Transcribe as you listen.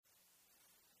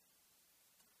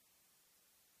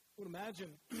would imagine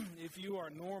if you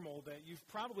are normal that you've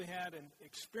probably had an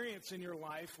experience in your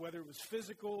life, whether it was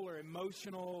physical or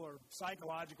emotional or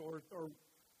psychological or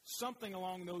something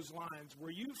along those lines, where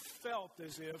you felt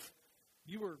as if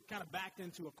you were kind of backed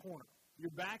into a corner. Your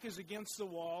back is against the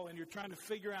wall, and you're trying to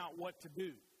figure out what to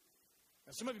do.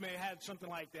 Now, some of you may have had something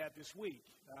like that this week.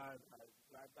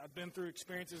 I've been through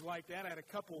experiences like that. I had a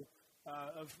couple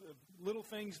of little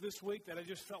things this week that I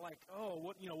just felt like,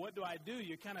 what do I do?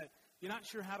 You're not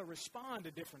sure how to respond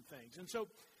to different things. And so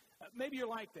maybe you're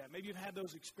like that. Maybe you've had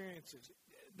those experiences.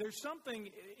 There's something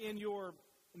in your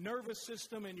nervous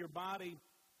system, in your body,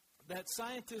 that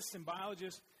scientists and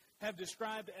biologists have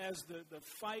described as the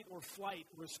fight or flight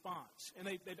response. And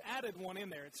they've added one in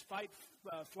there. It's fight,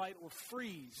 flight, or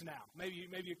freeze now. Maybe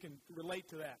you can relate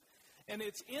to that. And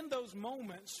it's in those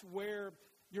moments where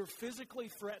you're physically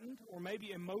threatened or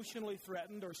maybe emotionally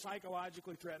threatened or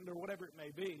psychologically threatened or whatever it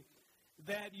may be,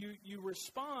 that you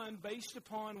respond based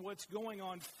upon what's going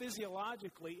on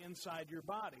physiologically inside your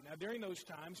body. Now, during those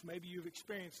times, maybe you've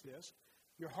experienced this.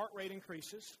 Your heart rate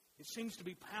increases. It seems to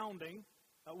be pounding,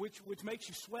 which makes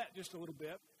you sweat just a little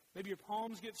bit. Maybe your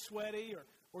palms get sweaty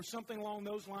or something along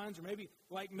those lines. Or maybe,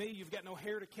 like me, you've got no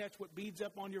hair to catch what beads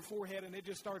up on your forehead and it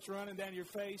just starts running down your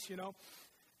face,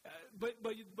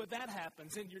 But that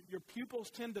happens, and your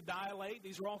pupils tend to dilate.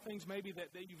 These are all things maybe that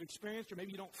you've experienced or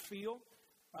maybe you don't feel.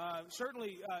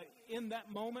 Certainly, in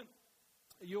that moment,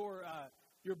 your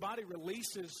body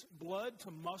releases blood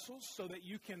to muscles so that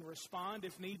you can respond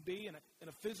if need be in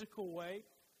a physical way.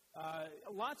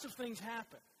 Lots of things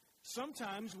happen.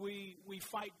 Sometimes we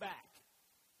fight back.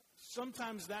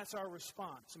 Sometimes that's our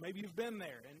response. Maybe you've been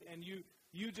there and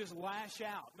you just lash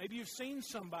out. Maybe you've seen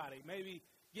somebody maybe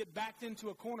get backed into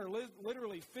a corner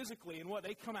literally, physically, and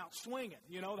they come out swinging.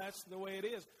 That's the way it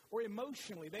is. Or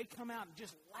emotionally, they come out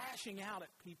just lashing out at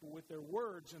people with their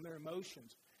words and their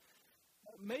emotions.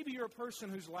 Maybe you're a person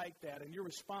who's like that, and your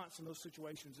response in those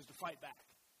situations is to fight back.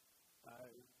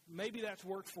 Maybe that's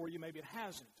worked for you. Maybe it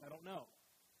hasn't. I don't know.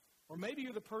 Or maybe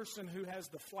you're the person who has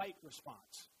the flight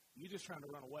response. You're just trying to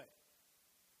run away.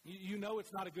 You know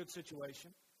it's not a good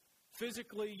situation.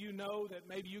 Physically, you know that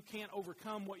maybe you can't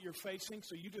overcome what you're facing,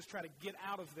 so you just try to get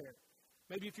out of there.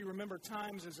 Maybe if you remember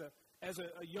times as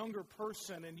a younger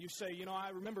person and you say, I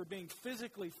remember being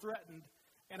physically threatened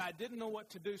and I didn't know what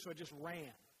to do, so I just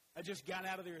ran. I just got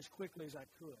out of there as quickly as I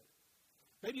could.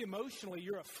 Maybe emotionally,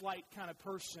 you're a flight kind of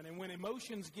person, and when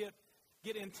emotions get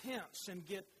intense and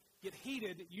get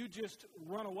heated, you just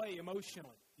run away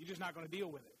emotionally. You're just not going to deal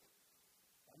with it.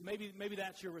 Maybe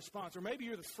that's your response. Or maybe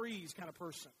you're the freeze kind of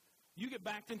person. You get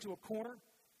backed into a corner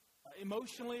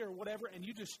emotionally or whatever, and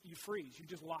you freeze. You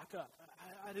just lock up.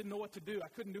 I didn't know what to do. I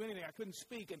couldn't do anything. I couldn't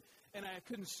speak, and I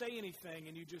couldn't say anything,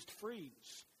 and you just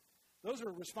freeze. Those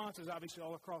are responses, obviously,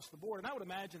 all across the board. And I would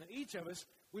imagine that each of us,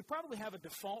 we probably have a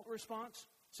default response,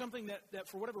 something that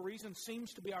for whatever reason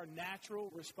seems to be our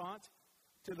natural response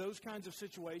to those kinds of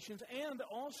situations. And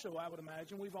also, I would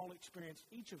imagine, we've all experienced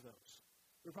each of those.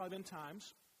 There have probably been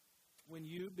times when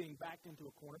you, being backed into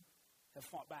a corner, have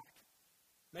fought back.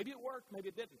 Maybe it worked, maybe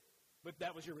it didn't, but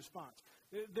that was your response.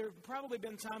 There have probably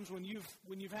been times when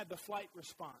you've had the flight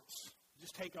response,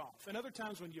 just take off, and other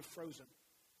times when you've frozen.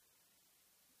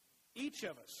 Each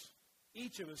of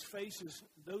us faces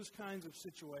those kinds of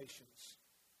situations.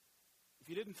 If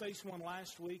you didn't face one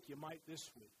last week, you might this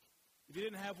week. If you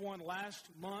didn't have one last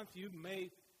month, you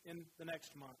may in the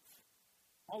next month.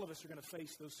 All of us are going to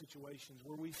face those situations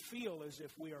where we feel as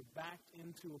if we are backed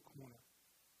into a corner.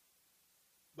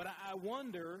 But I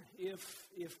wonder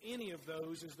if any of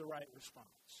those is the right response.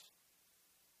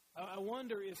 I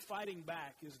wonder if fighting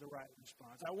back is the right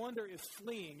response. I wonder if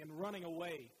fleeing and running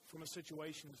away from a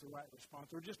situation is the right response,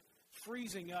 or just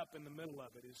freezing up in the middle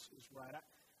of it is right.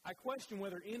 I question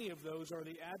whether any of those are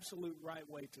the absolute right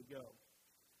way to go.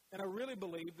 And I really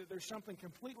believe that there's something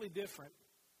completely different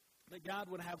that God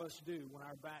would have us do when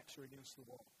our backs are against the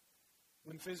wall,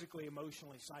 when physically,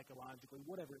 emotionally, psychologically,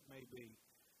 whatever it may be,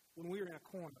 when we're in a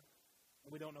corner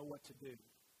and we don't know what to do.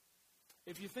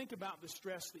 If you think about the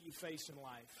stress that you face in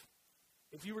life,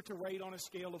 if you were to rate on a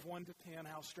scale of 1 to 10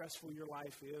 how stressful your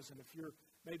life is, and if you're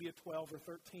maybe a 12 or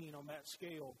 13 on that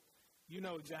scale, you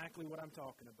know exactly what I'm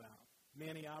talking about.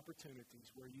 Many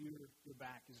opportunities where your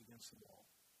back is against the wall.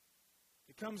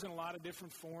 It comes in a lot of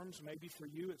different forms. Maybe for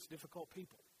you it's difficult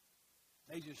people.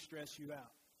 They just stress you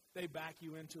out. They back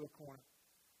you into a corner.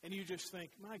 And you just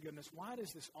think, my goodness, why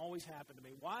does this always happen to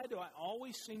me? Why do I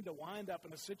always seem to wind up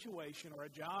in a situation or a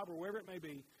job or wherever it may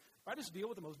be where I just deal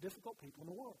with the most difficult people in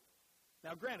the world?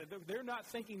 Now, granted, they're not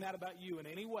thinking that about you in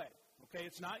any way. Okay,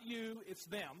 it's not you, it's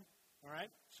them. All right,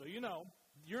 so you know.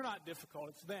 You're not difficult,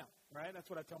 it's them, right? That's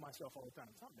what I tell myself all the time.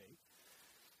 It's not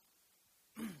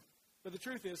me. But the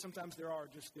truth is, sometimes there are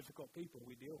just difficult people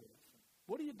we deal with.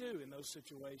 What do you do in those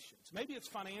situations? Maybe it's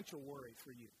financial worry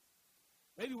for you.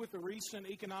 Maybe with the recent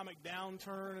economic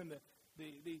downturn and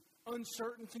the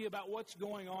uncertainty about what's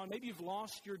going on, maybe you've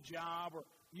lost your job or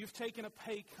you've taken a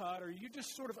pay cut or you're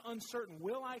just sort of uncertain.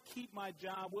 Will I keep my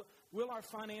job? Will our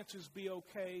finances be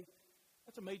okay?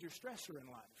 That's a major stressor in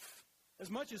life. As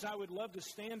much as I would love to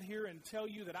stand here and tell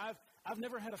you that I've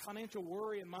never had a financial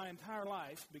worry in my entire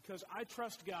life because I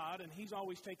trust God and He's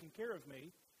always taken care of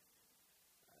me,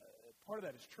 part of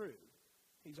that is true.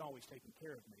 He's always taken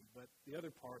care of me, but the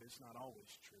other part is not always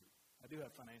true. I do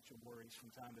have financial worries from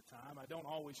time to time. I don't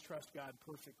always trust God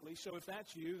perfectly, so if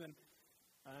that's you, then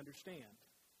I understand.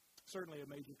 Certainly a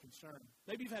major concern.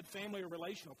 Maybe you've had family or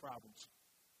relational problems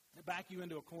that back you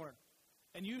into a corner,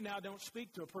 and you now don't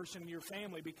speak to a person in your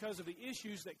family because of the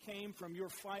issues that came from your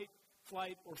fight,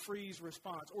 flight, or freeze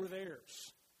response, or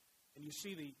theirs. And you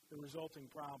see the resulting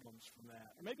problems from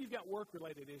that. Or maybe you've got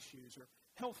work-related issues or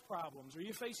health problems, or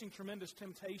you're facing tremendous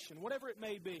temptation, whatever it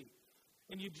may be,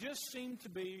 and you just seem to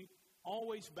be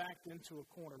always backed into a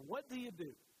corner. What do you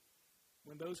do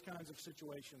when those kinds of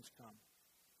situations come?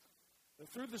 But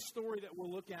through the story that we'll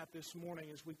look at this morning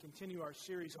as we continue our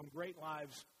series on great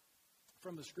lives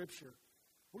from the Scripture,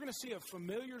 we're going to see a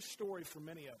familiar story for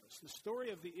many of us, the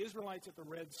story of the Israelites at the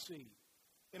Red Sea.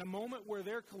 In a moment where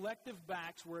their collective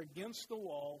backs were against the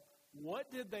wall,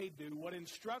 what did they do? What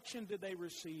instruction did they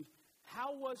receive?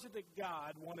 How was it that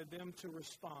God wanted them to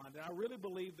respond? And I really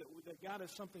believe that God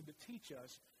has something to teach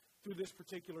us through this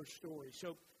particular story.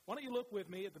 So why don't you look with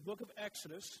me at the book of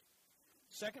Exodus,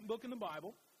 second book in the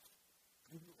Bible,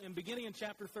 and beginning in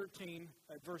chapter 13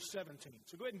 at verse 17.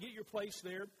 So go ahead and get your place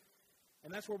there,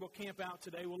 and that's where we'll camp out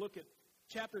today. We'll look at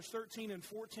chapters 13 and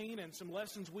 14 and some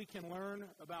lessons we can learn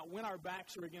about when our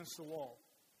backs are against the wall.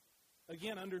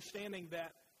 Again, understanding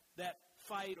that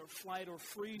fight or flight or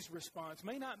freeze response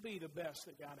may not be the best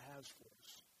that God has for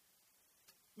us.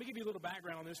 Let me give you a little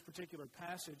background on this particular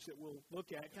passage that we'll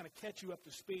look at, kind of catch you up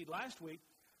to speed. Last week,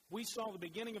 we saw the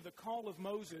beginning of the call of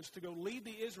Moses to go lead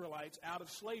the Israelites out of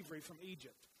slavery from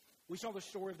Egypt. We saw the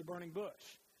story of the burning bush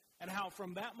and how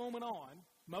from that moment on,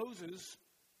 Moses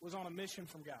was on a mission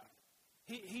from God.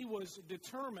 He was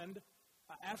determined,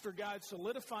 after God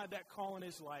solidified that call in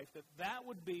his life, that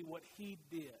would be what he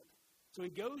did. So he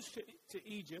goes to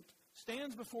Egypt,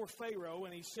 stands before Pharaoh,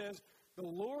 and he says, the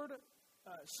Lord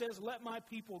says, let my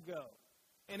people go.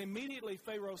 And immediately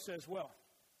Pharaoh says, well,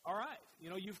 all right,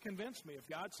 you've convinced me. If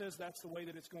God says that's the way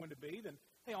that it's going to be, then,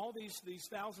 hey, all these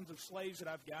thousands of slaves that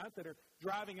I've got that are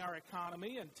driving our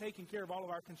economy and taking care of all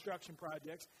of our construction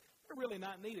projects, they're really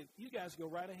not needed. You guys go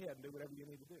right ahead and do whatever you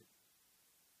need to do.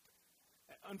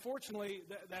 Unfortunately,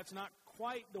 that's not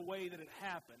quite the way that it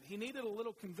happened. He needed a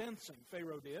little convincing,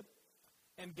 Pharaoh did.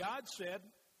 And God said,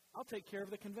 I'll take care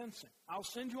of the convincing. I'll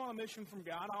send you on a mission from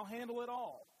God. I'll handle it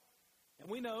all. And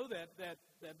we know that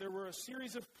there were a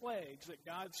series of plagues that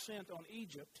God sent on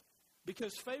Egypt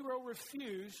because Pharaoh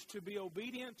refused to be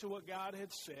obedient to what God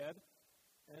had said,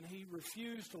 and he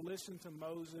refused to listen to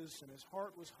Moses, and his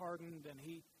heart was hardened, and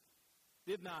he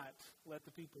did not let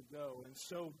the people go. And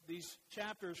so these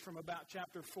chapters from about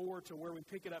chapter 4 to where we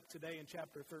pick it up today in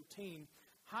chapter 13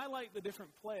 highlight the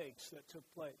different plagues that took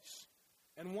place.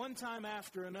 And one time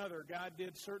after another, God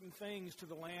did certain things to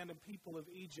the land and people of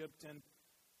Egypt, and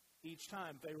each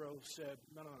time Pharaoh said,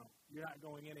 no, you're not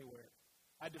going anywhere.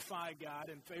 I defy God,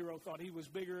 and Pharaoh thought he was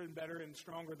bigger and better and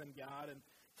stronger than God, and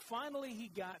finally he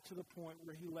got to the point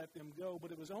where he let them go,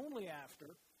 but it was only after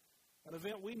an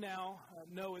event we now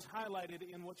know is highlighted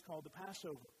in what's called the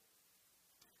Passover.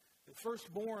 The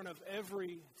firstborn of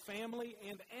every family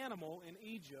and animal in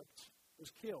Egypt was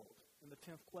killed in the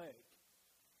 10th plague.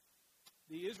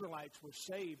 The Israelites were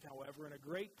saved, however, in a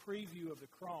great preview of the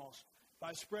cross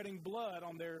by spreading blood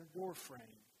on their doorframe.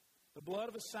 The blood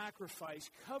of a sacrifice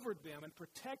covered them and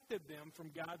protected them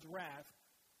from God's wrath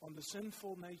on the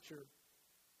sinful nature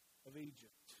of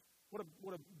Egypt.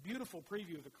 What a beautiful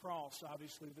preview of the cross,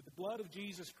 obviously, that the blood of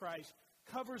Jesus Christ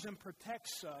covers and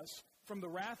protects us from the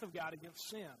wrath of God against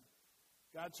sin.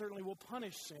 God certainly will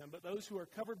punish sin, but those who are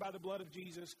covered by the blood of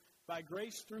Jesus by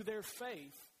grace through their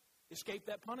faith escape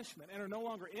that punishment and are no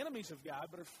longer enemies of God,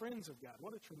 but are friends of God.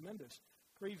 What a tremendous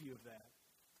preview of that.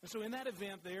 And so in that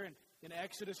event there in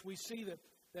Exodus, we see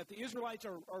that the Israelites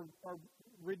are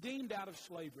redeemed out of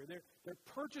slavery. They're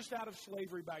purchased out of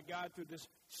slavery by God through this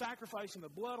sacrifice and the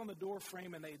blood on the door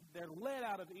frame, and they're led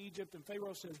out of Egypt, and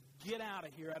Pharaoh says, get out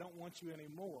of here, I don't want you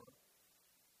anymore.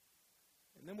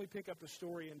 And then we pick up the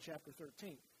story in chapter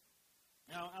 13.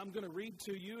 Now, I'm going to read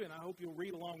to you, and I hope you'll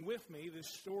read along with me, this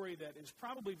story that is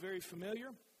probably very familiar,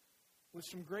 with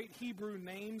some great Hebrew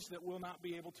names that we'll not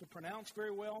be able to pronounce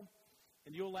very well.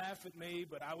 And you'll laugh at me,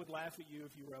 but I would laugh at you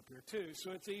if you were up here too.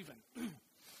 So it's even. Isn't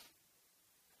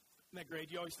that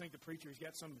great? You always think the preacher's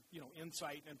got some,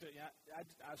 insight into it.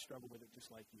 I struggle with it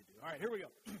just like you do. All right, here we go.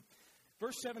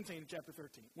 Verse 17, chapter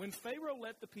 13. When Pharaoh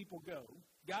let the people go,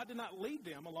 God did not lead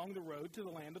them along the road to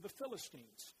the land of the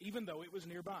Philistines, even though it was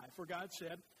nearby. For God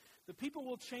said, the people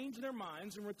will change their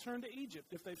minds and return to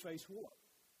Egypt if they face war.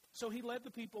 So he led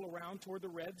the people around toward the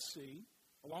Red Sea,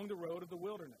 along the road of the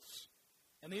wilderness.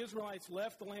 And the Israelites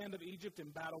left the land of Egypt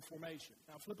in battle formation.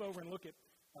 Now flip over and look at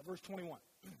verse 21.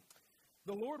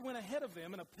 The Lord went ahead of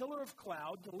them in a pillar of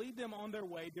cloud to lead them on their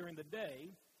way during the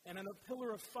day, and in a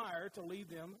pillar of fire to lead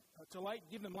them,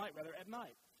 give them light at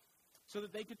night, so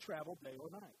that they could travel day or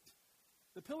night.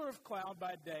 The pillar of cloud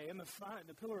by day and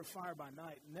the pillar of fire by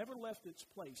night never left its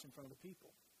place in front of the people.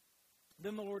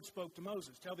 Then the Lord spoke to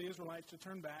Moses, tell the Israelites to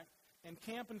turn back and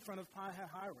camp in front of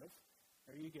Pi-hahiroth,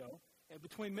 there you go,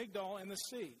 between Migdol and the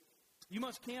sea. You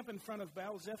must camp in front of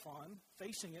Baal-zephon,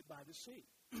 facing it by the sea.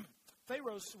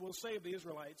 Pharaoh will say of the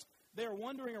Israelites, they are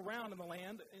wandering around in the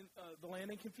land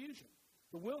in confusion.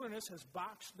 The wilderness has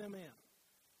boxed them in.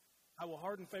 I will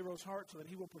harden Pharaoh's heart so that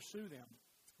he will pursue them.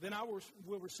 Then I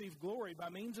will receive glory by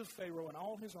means of Pharaoh and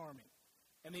all his army.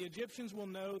 And the Egyptians will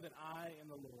know that I am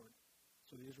the Lord.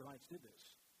 So the Israelites did this.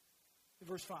 In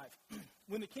verse 5,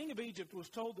 when the king of Egypt was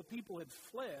told the people had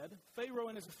fled, Pharaoh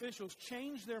and his officials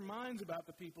changed their minds about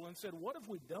the people and said, what have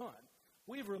we done?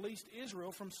 We have released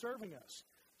Israel from serving us.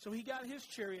 So he got his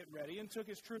chariot ready and took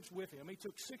his troops with him. He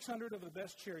took 600 of the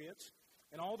best chariots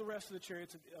and all the rest of the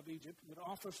chariots of Egypt, with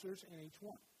officers in each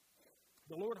one.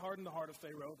 The Lord hardened the heart of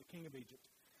Pharaoh, the king of Egypt,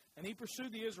 and he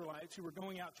pursued the Israelites who were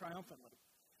going out triumphantly.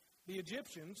 The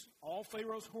Egyptians, all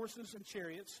Pharaoh's horses and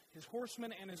chariots, his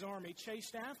horsemen and his army,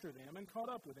 chased after them and caught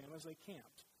up with them as they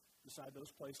camped beside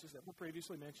those places that were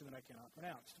previously mentioned that I cannot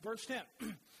pronounce. Verse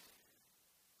 10.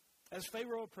 As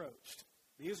Pharaoh approached,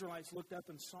 the Israelites looked up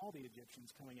and saw the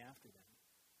Egyptians coming after them.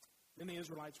 Then the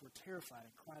Israelites were terrified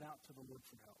and cried out to the Lord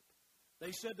for help.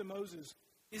 They said to Moses,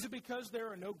 is it because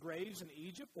there are no graves in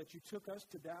Egypt that you took us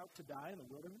to die in the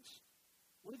wilderness?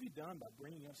 What have you done by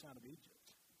bringing us out of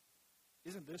Egypt?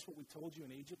 Isn't this what we told you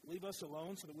in Egypt? Leave us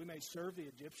alone so that we may serve the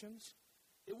Egyptians?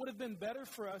 It would have been better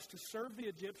for us to serve the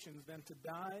Egyptians than to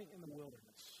die in the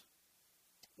wilderness.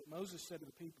 But Moses said to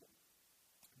the people,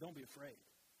 don't be afraid.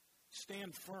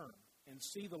 Stand firm and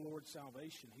see the Lord's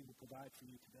salvation he will provide for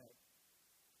you today.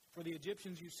 For the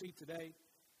Egyptians you see today,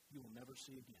 you will never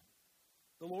see again.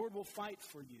 The Lord will fight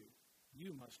for you.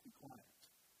 You must be quiet.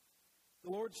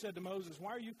 The Lord said to Moses,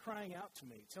 why are you crying out to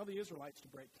me? Tell the Israelites to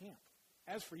break camp.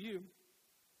 As for you,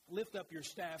 lift up your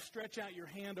staff, stretch out your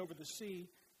hand over the sea,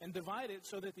 and divide it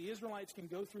so that the Israelites can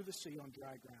go through the sea on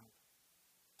dry ground.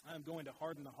 I am going to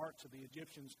harden the hearts of the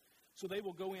Egyptians, so they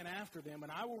will go in after them,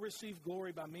 and I will receive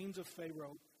glory by means of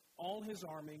Pharaoh, all his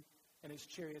army, and his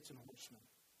chariots and horsemen.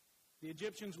 The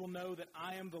Egyptians will know that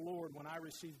I am the Lord when I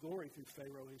receive glory through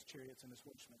Pharaoh, his chariots, and his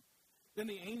horsemen. Then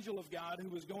the angel of God, who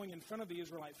was going in front of the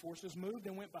Israelite forces, moved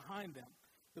and went behind them.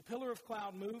 The pillar of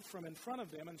cloud moved from in front of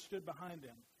them and stood behind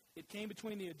them. It came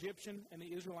between the Egyptian and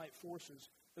the Israelite forces.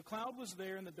 The cloud was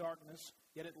there in the darkness,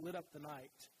 yet it lit up the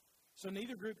night. So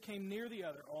neither group came near the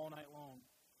other all night long.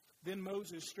 Then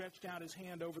Moses stretched out his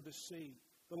hand over the sea.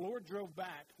 The Lord drove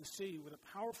back the sea with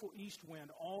a powerful east wind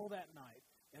all that night,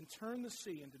 and turned the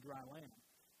sea into dry land.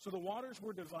 So the waters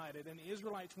were divided, and the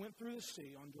Israelites went through the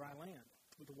sea on dry land,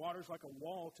 with the waters like a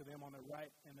wall to them on their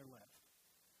right and their left.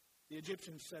 The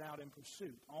Egyptians set out in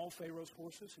pursuit, all Pharaoh's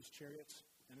horses, his chariots,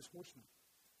 and his horsemen,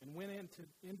 and went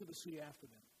into the sea after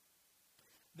them.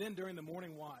 Then during the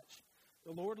morning watch,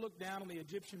 the Lord looked down on the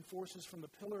Egyptian forces from the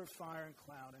pillar of fire and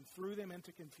cloud and threw them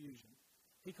into confusion.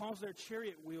 He caused their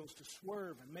chariot wheels to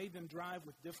swerve and made them drive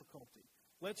with difficulty.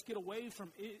 Let's get away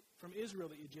from Israel,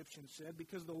 the Egyptians said,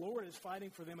 because the Lord is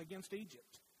fighting for them against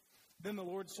Egypt. Then the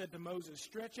Lord said to Moses,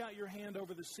 stretch out your hand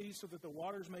over the sea so that the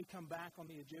waters may come back on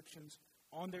the Egyptians,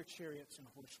 on their chariots and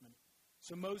horsemen.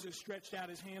 So Moses stretched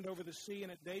out his hand over the sea,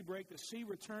 and at daybreak the sea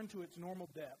returned to its normal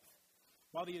depth.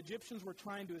 While the Egyptians were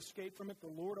trying to escape from it, the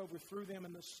Lord overthrew them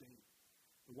in the sea.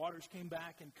 The waters came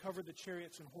back and covered the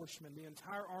chariots and horsemen, the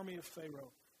entire army of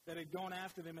Pharaoh that had gone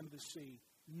after them into the sea.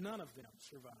 None of them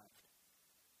survived.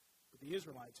 But the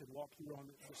Israelites had walked through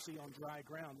the sea on dry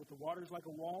ground, with the waters like a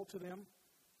wall to them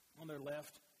on their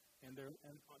left and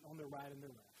on their right and their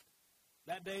left.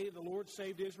 That day the Lord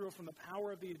saved Israel from the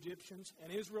power of the Egyptians,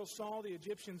 and Israel saw the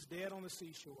Egyptians dead on the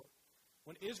seashore.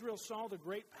 When Israel saw the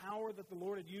great power that the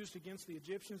Lord had used against the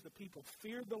Egyptians, the people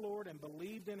feared the Lord and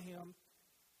believed in him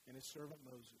and his servant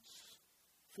Moses.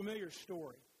 Familiar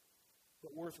story,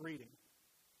 but worth reading.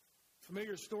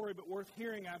 Familiar story, but worth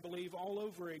hearing, I believe, all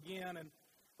over again, and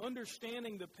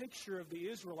understanding the picture of the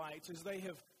Israelites as they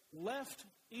have left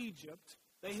Egypt.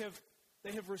 They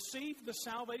have received the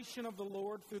salvation of the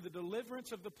Lord through the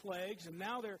deliverance of the plagues, and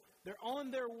now they're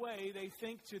on their way, they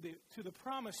think, to the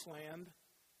promised land,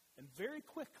 and very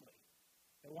quickly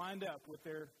they wind up with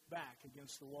their back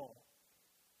against the wall.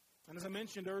 And as I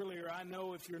mentioned earlier, I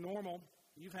know if you're normal,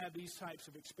 you've had these types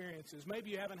of experiences. Maybe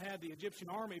you haven't had the Egyptian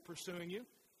army pursuing you,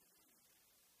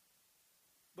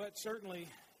 but certainly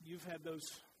you've had those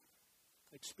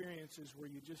experiences where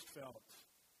you just felt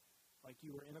like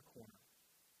you were in a corner.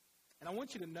 And I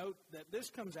want you to note that this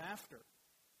comes after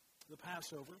the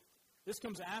Passover. This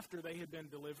comes after they had been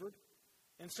delivered.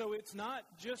 And so it's not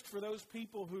just for those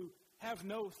people who have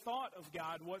no thought of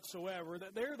God whatsoever,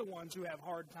 that they're the ones who have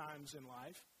hard times in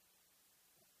life.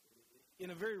 In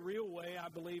a very real way, I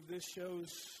believe this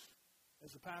shows,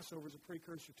 as the Passover is a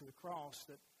precursor to the cross,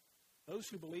 that those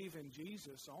who believe in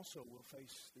Jesus also will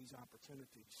face these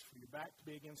opportunities for your back to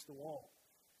be against the wall.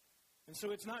 And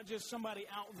so it's not just somebody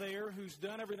out there who's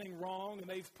done everything wrong and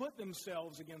they've put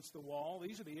themselves against the wall.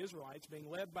 These are the Israelites being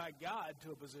led by God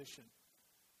to a position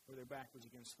where their back was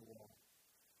against the wall.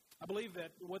 I believe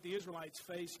that what the Israelites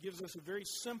face gives us a very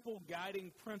simple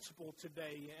guiding principle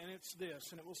today, and it's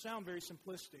this, and it will sound very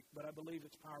simplistic, but I believe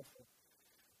it's powerful.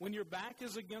 When your back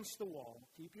is against the wall,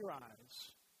 keep your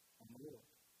eyes on the Lord.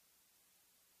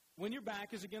 When your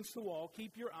back is against the wall,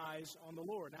 keep your eyes on the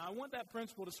Lord. Now, I want that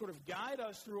principle to sort of guide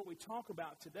us through what we talk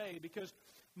about today, because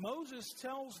Moses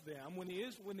tells them, when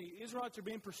the Israelites are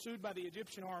being pursued by the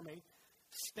Egyptian army,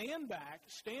 stand back,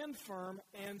 stand firm,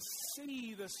 and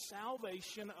see the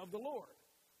salvation of the Lord.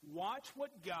 Watch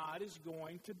what God is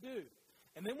going to do.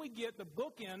 And then we get the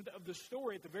bookend of the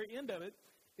story at the very end of it.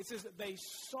 It says that they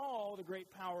saw the great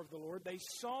power of the Lord. They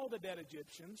saw the dead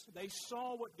Egyptians. They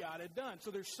saw what God had done. So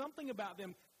there's something about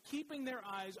them keeping their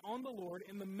eyes on the Lord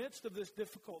in the midst of this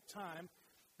difficult time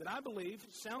that I believe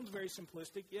sounds very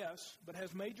simplistic, yes, but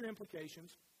has major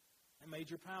implications and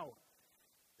major power.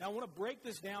 Now, I want to break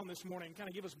this down this morning and kind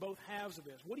of give us both halves of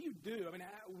this. What do you do? I mean,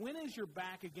 when is your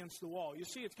back against the wall? You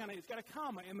see, it's got a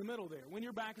comma in the middle there. When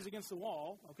your back is against the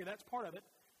wall, okay, that's part of it.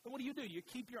 But what do? You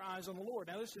keep your eyes on the Lord.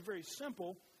 Now, this is very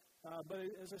simple, but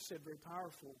as I said, very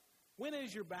powerful. When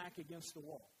is your back against the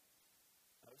wall?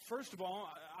 First of all,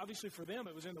 obviously for them,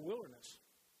 it was in the wilderness.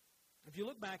 If you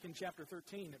look back in chapter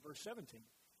 13 at verse 17,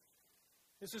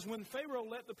 it says, when Pharaoh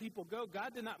let the people go,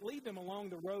 God did not lead them along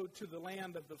the road to the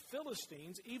land of the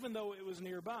Philistines, even though it was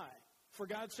nearby. For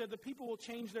God said the people will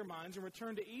change their minds and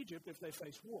return to Egypt if they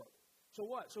face war. So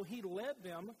what? So he led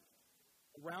them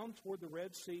around toward the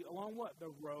Red Sea along what?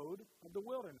 The road of the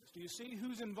wilderness. Do you see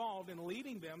who's involved in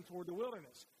leading them toward the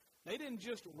wilderness? They didn't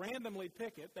just randomly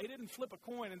pick it. They didn't flip a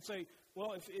coin and say,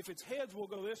 well, if it's heads, we'll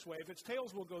go this way. If it's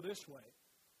tails, we'll go this way.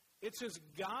 It says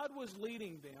God was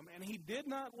leading them, and he did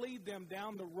not lead them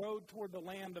down the road toward the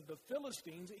land of the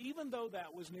Philistines, even though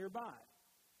that was nearby.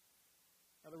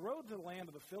 Now, the road to the land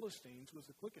of the Philistines was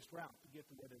the quickest route to get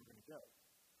to where they were going to go.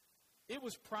 It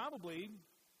was probably,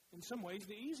 in some ways,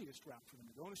 the easiest route for them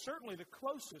to go, and certainly the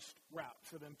closest route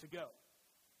for them to go.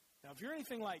 Now, if you're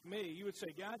anything like me, you would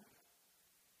say, God,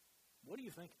 what do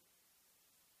you think?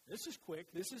 This is quick.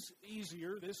 This is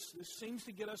easier. This seems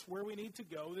to get us where we need to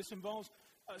go. This involves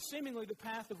seemingly the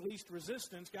path of least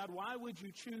resistance. God, why would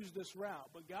you choose this route?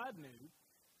 But God knew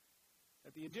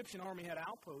that the Egyptian army had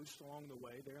outposts along the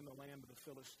way there in the land of the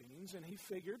Philistines, and he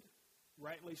figured,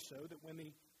 rightly so, that when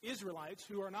the Israelites,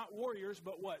 who are not warriors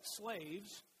but what?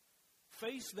 Slaves,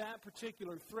 face that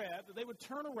particular threat, that they would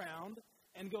turn around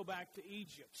and go back to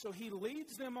Egypt. So he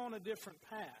leads them on a different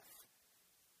path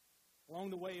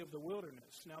along the way of the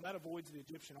wilderness. Now, that avoids the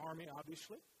Egyptian army,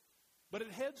 obviously. But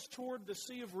it heads toward the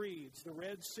Sea of Reeds, the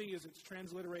Red Sea as it's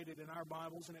transliterated in our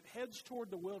Bibles, and it heads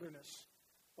toward the wilderness,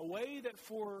 a way that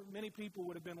for many people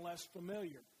would have been less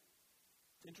familiar.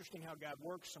 It's interesting how God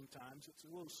works sometimes. It's a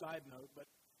little side note, but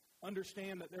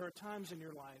understand that there are times in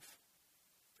your life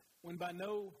when by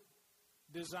no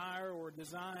desire or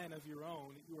design of your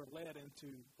own, you are led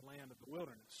into the land of the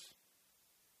wilderness.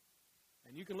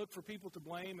 And you can look for people to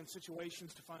blame and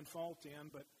situations to find fault in,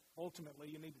 but ultimately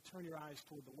you need to turn your eyes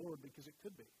toward the Lord because it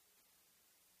could be,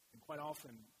 and quite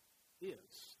often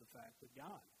is, the fact that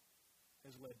God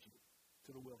has led you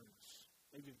to the wilderness.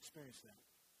 Maybe you've experienced that.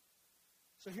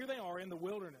 So here they are in the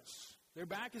wilderness. Their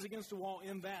back is against the wall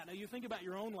in that. Now you think about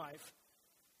your own life.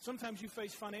 Sometimes you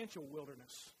face financial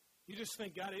wilderness. You just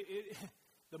think, God,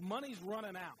 The money's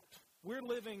running out. We're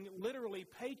living literally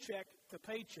paycheck to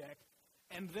paycheck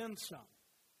and then some.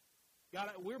 God,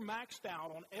 we're maxed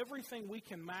out on everything we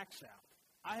can max out.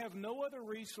 I have no other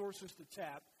resources to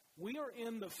tap. We are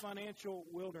in the financial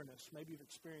wilderness. Maybe you've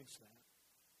experienced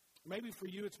that. Maybe for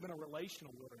you it's been a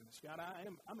relational wilderness. God,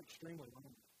 I'm extremely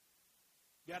lonely.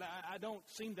 God, I don't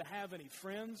seem to have any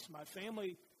friends. My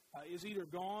family is either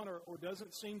gone or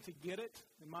doesn't seem to get it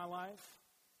in my life.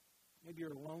 Maybe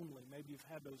you're lonely. Maybe you've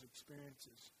had those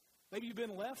experiences. Maybe you've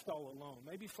been left all alone.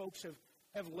 Maybe folks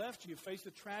have left you, faced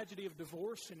the tragedy of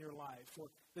divorce in your life or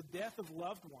the death of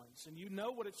loved ones, and you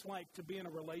know what it's like to be in a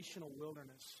relational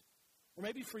wilderness. Or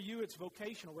maybe for you it's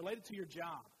vocational, related to your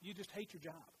job. You just hate your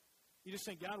job. You just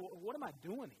think, God, what am I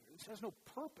doing here? This has no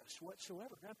purpose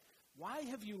whatsoever. God, why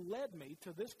have you led me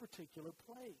to this particular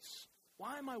place?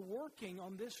 Why am I working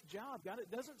on this job? God, it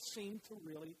doesn't seem to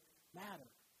really matter.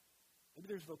 Maybe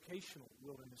there's vocational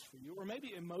wilderness for you, or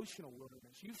maybe emotional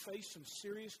wilderness. You face some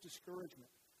serious discouragement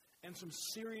and some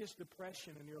serious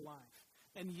depression in your life.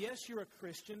 And yes, you're a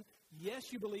Christian.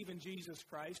 Yes, you believe in Jesus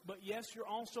Christ. But yes, you're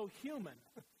also human.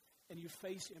 And you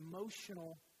face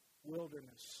emotional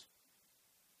wilderness.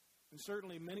 And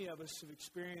certainly many of us have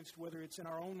experienced, whether it's in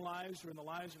our own lives or in the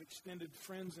lives of extended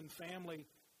friends and family,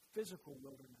 physical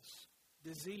wilderness,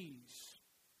 disease,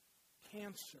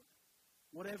 cancer,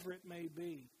 whatever it may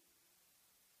be,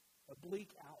 a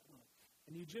bleak outlook.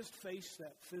 And you just face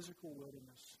that physical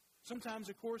wilderness. Sometimes,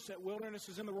 of course, that wilderness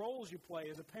is in the roles you play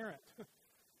as a parent.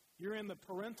 You're in the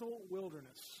parental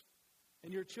wilderness.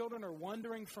 And your children are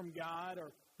wandering from God,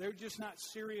 or they're just not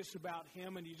serious about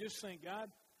Him, and you just think,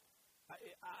 God,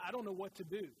 I don't know what to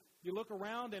do. You look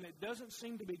around, and it doesn't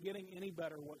seem to be getting any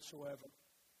better whatsoever.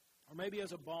 Or maybe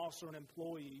as a boss or an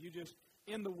employee, you're just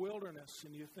in the wilderness,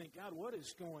 and you think, God, what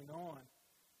is going on?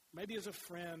 Maybe as a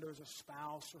friend or as a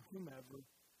spouse or whomever,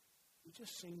 you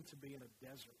just seem to be in a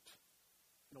desert,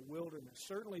 in a wilderness.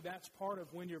 Certainly that's part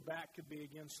of when your back could be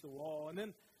against the wall. And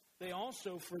then they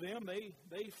also, for them,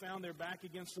 they found their back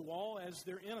against the wall as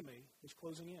their enemy was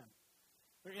closing in.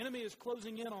 Their enemy is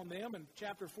closing in on them. In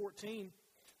chapter 14,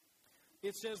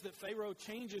 it says that Pharaoh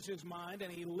changes his mind,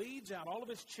 and he leads out all of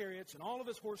his chariots and all of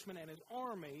his horsemen and his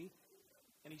army,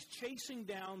 and he's chasing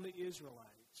down the Israelites.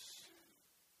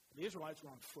 The Israelites are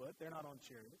on foot. They're not on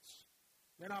chariots.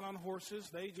 They're not on horses.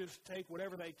 They just take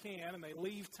whatever they can, and they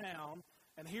leave town.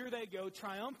 And here they go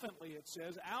triumphantly, it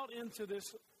says, out into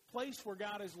this place where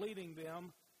God is leading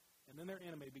them. And then their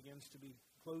enemy begins to be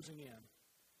closing in.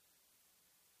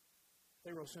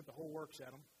 Pharaoh sent the whole works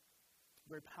at them. A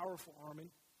very powerful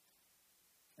army.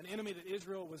 An enemy that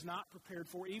Israel was not prepared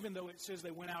for, even though it says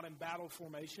they went out in battle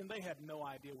formation. They had no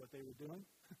idea what they were doing.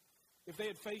 If they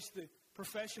had faced the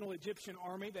professional Egyptian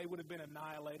army, they would have been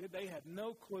annihilated. They had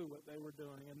no clue what they were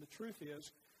doing. And the truth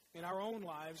is, in our own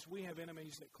lives, we have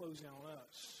enemies that close in on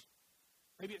us.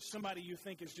 Maybe it's somebody you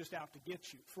think is just out to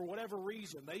get you. For whatever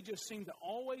reason, they just seem to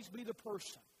always be the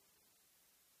person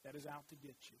that is out to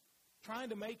get you. Trying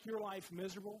to make your life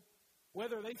miserable.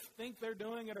 Whether they think they're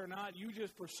doing it or not, you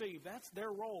just perceive that's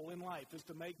their role in life, is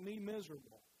to make me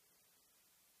miserable.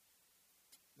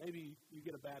 Maybe you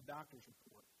get a bad doctor's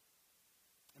report,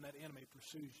 and that enemy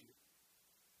pursues you.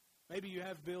 Maybe you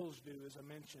have bills due, as I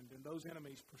mentioned, and those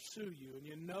enemies pursue you, and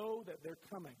you know that they're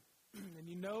coming. And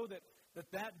you know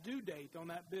that due date on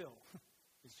that bill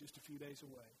is just a few days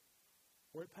away,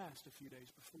 or it passed a few days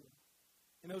before.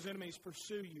 And those enemies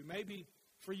pursue you. Maybe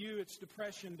for you it's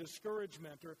depression,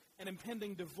 discouragement, or an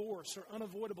impending divorce, or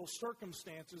unavoidable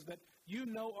circumstances that you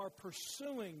know are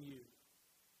pursuing you.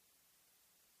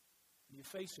 And you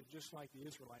face it just like the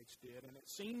Israelites did, and it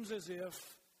seems as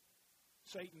if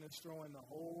Satan is throwing the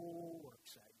whole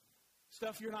works at you.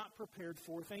 Stuff you're not prepared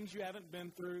for, things you haven't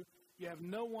been through, you have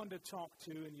no one to talk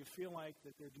to, and you feel like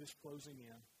that they're just closing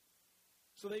in.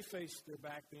 So they faced their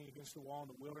back being against the wall in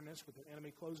the wilderness with the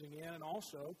enemy closing in, and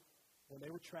also when they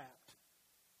were trapped.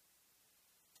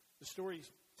 The story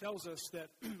tells us that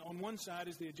on one side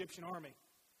is the Egyptian army.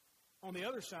 On the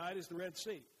other side is the Red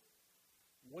Sea.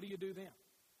 What do you do then?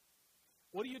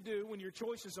 What do you do when your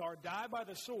choices are die by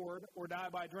the sword or die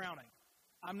by drowning?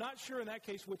 I'm not sure in that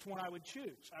case which one I would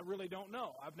choose. I really don't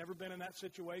know. I've never been in that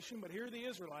situation, but here are the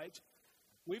Israelites.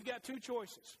 We've got two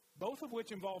choices, both of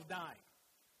which involve dying.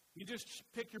 You just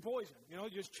pick your poison.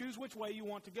 Just choose which way you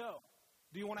want to go.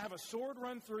 Do you want to have a sword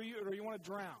run through you, or do you want to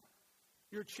drown?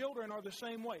 Your children are the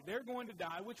same way. They're going to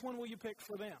die. Which one will you pick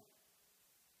for them?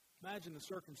 Imagine the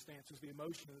circumstances, the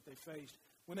emotion that they faced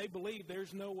when they believe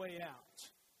there's no way out.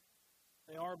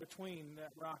 They are between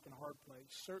that rock and a hard place.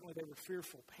 Certainly they were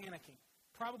fearful, panicking,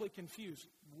 probably confused.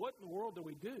 What in the world do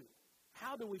we do?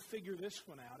 How do we figure this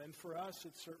one out? And for us,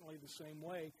 it's certainly the same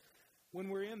way. When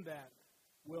we're in that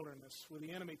wilderness with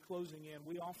the enemy closing in,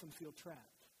 we often feel trapped,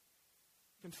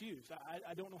 confused.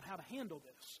 I don't know how to handle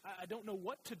this. I don't know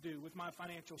what to do with my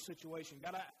financial situation.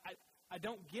 God, I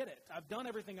don't get it. I've done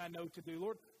everything I know to do.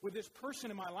 Lord, with this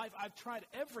person in my life, I've tried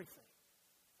everything.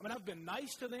 I mean, I've been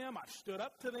nice to them. I've stood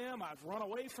up to them. I've run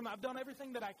away from them. I've done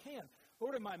everything that I can.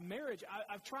 Lord, in my marriage,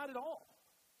 I've tried it all.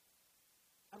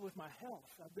 God, with my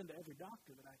health, I've been to every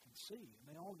doctor that I can see, and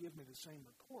they all give me the same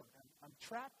report. I'm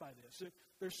trapped by this.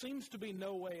 There seems to be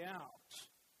no way out,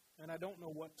 and I don't know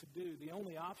what to do. The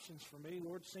only options for me,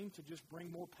 Lord, seem to just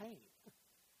bring more pain.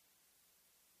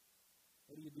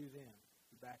 What do you do then?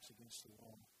 Your back's against the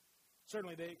wall.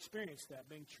 Certainly they experienced that,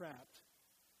 being trapped.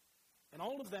 And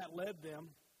all of that led them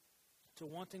to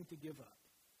wanting to give up,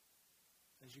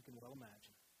 as you can well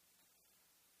imagine.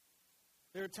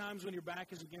 There are times when your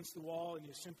back is against the wall and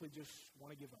you simply just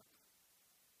want to give up.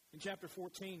 In chapter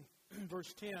 14,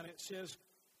 verse 10, it says,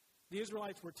 the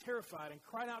Israelites were terrified and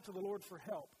cried out to the Lord for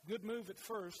help. Good move at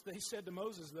first. They said to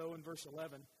Moses, though, in verse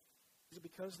 11, is it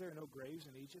because there are no graves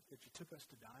in Egypt that you took us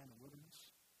to die in the wilderness?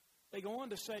 They go on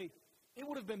to say, it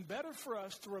would have been better for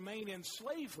us to remain in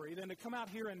slavery than to come out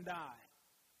here and die.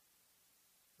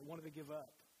 They wanted to give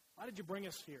up. Why did you bring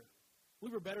us here? We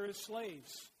were better as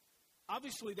slaves.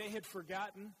 Obviously, they had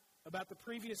forgotten about the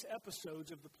previous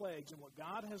episodes of the plagues and what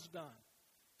God has done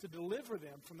to deliver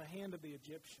them from the hand of the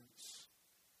Egyptians.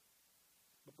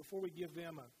 But before we give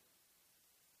them a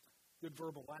good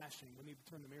verbal lashing, we need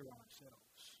to turn the mirror on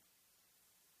ourselves.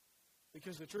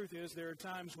 Because the truth is, there are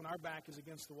times when our back is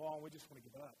against the wall and we just want to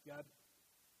give up. God,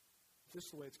 if this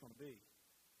is the way it's going to be,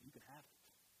 you can have it.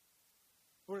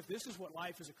 Or if this is what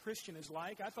life as a Christian is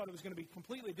like, I thought it was going to be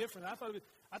completely different. I thought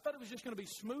it was just going to be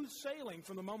smooth sailing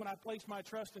from the moment I placed my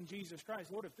trust in Jesus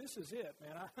Christ. Lord, if this is it,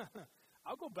 man,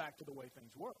 I'll go back to the way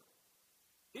things were.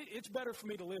 It's better for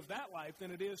me to live that life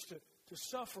than it is to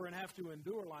suffer and have to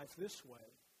endure life this way.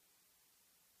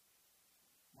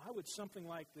 Why would something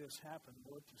like this happen,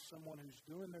 Lord, to someone who's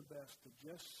doing their best to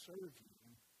just serve you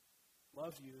and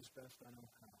love you as best I know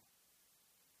how?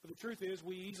 But the truth is,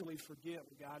 we easily forget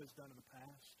what God has done in the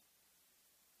past.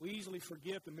 We easily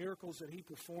forget the miracles that He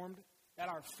performed at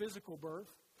our physical birth.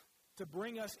 To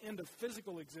bring us into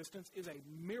physical existence is a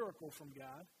miracle from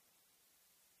God.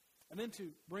 And then to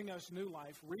bring us new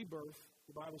life, rebirth,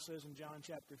 the Bible says in John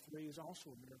chapter 3, is also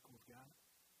a miracle of God.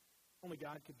 Only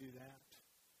God could do that.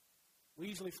 We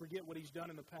easily forget what He's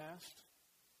done in the past.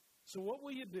 So what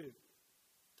will you do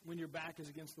when your back is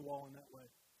against the wall in that way?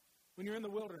 When you're in the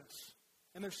wilderness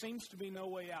and there seems to be no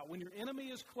way out. When your enemy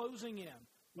is closing in,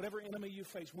 whatever enemy you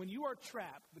face. When you are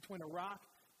trapped between a rock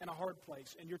and a hard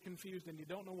place and you're confused and you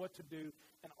don't know what to do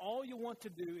and all you want to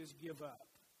do is give up.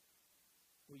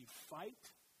 Will you fight?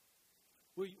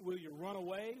 Will you run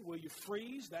away? Will you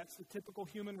freeze? That's the typical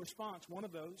human response, one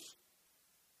of those.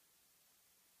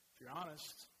 If you're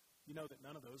honest, you know that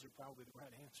none of those are probably the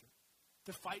right answer.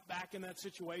 To fight back in that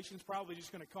situation is probably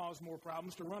just going to cause more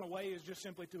problems. To run away is just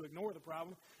simply to ignore the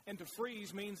problem. And to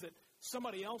freeze means that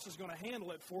somebody else is going to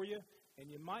handle it for you, and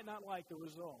you might not like the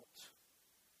result.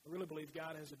 I really believe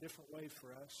God has a different way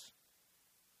for us.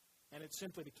 And it's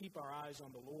simply to keep our eyes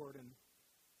on the Lord. And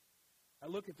I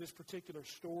look at this particular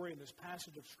story and this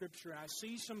passage of Scripture, and I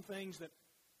see some things that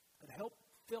help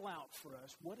fill out for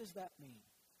us. What does that mean?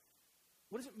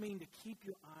 What does it mean to keep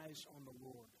your eyes on the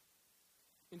Lord?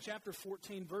 In chapter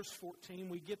 14, verse 14,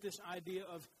 we get this idea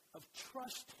of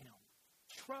trust Him.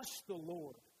 Trust the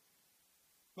Lord.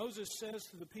 Moses says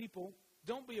to the people,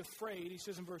 don't be afraid, he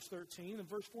says in verse 13. In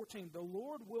verse 14, the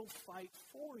Lord will fight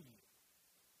for you.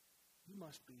 You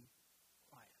must be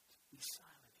quiet. Be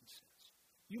silent, he says.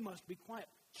 You must be quiet.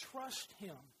 Trust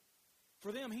Him.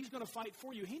 For them, He's going to fight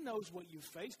for you. He knows what you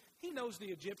face. He knows the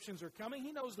Egyptians are coming.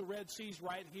 He knows the Red Sea's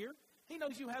right here. He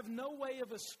knows you have no way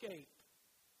of escape.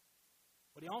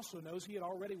 But He also knows He had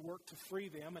already worked to free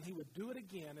them, and He would do it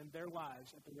again in their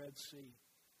lives at the Red Sea.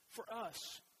 For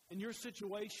us, in your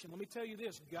situation, let me tell you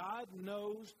this. God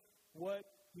knows what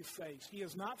you face. He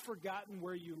has not forgotten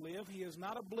where you live. He is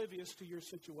not oblivious to your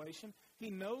situation. He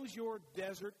knows your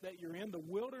desert that you're in, the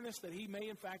wilderness that He may,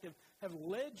 in fact, have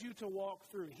led you to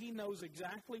walk through. He knows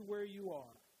exactly where you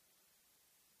are.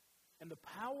 And the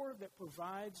power that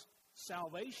provides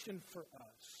salvation for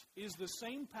us is the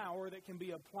same power that can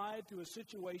be applied to a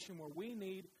situation where we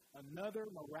need another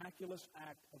miraculous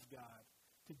act of God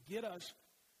to get us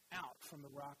out from the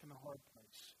rock and the hard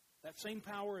place. That same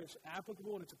power is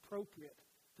applicable and it's appropriate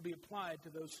to be applied to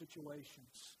those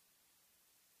situations.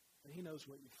 And He knows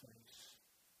what you face.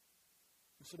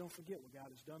 And so don't forget what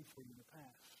God has done for you in the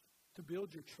past. To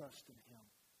build your trust in Him.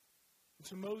 And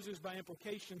so Moses, by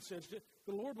implication, says,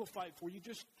 the Lord will fight for you.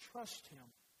 Just trust him.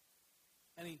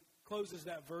 And he closes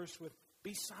that verse with,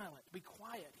 be silent, be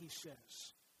quiet, he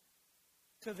says.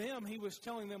 To them, he was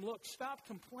telling them, look, stop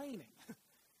complaining.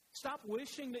 Stop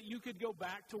wishing that you could go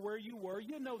back to where you were.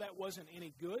 You know that wasn't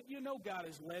any good. You know God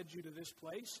has led you to this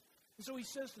place. And so he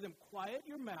says to them, quiet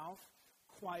your mouth,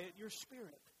 quiet your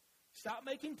spirit. Stop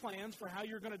making plans for how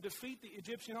you're going to defeat the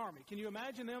Egyptian army. Can you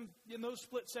imagine them in those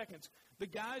split seconds? The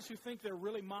guys who think they're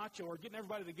really macho are getting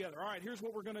everybody together. All right, here's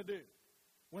what we're going to do.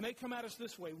 When they come at us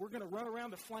this way, we're going to run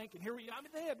around the flank, and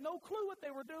they had no clue what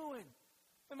they were doing.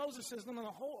 And Moses says, no,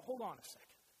 hold on a second.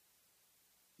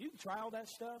 You can try all that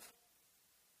stuff,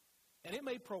 and it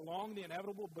may prolong the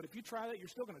inevitable, but if you try that, you're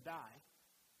still going to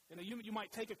die. You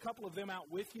might take a couple of them out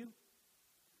with you.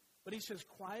 But he says,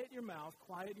 quiet your mouth,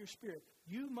 quiet your spirit.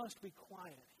 You must be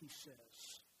quiet, he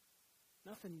says.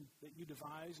 Nothing that you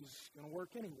devise is going to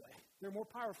work anyway. They're more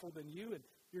powerful than you, and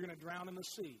you're going to drown in the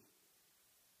sea.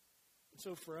 And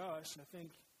so for us, I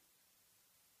think,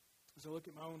 as I look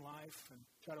at my own life and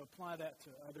try to apply that to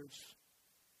others,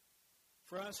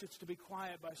 for us it's to be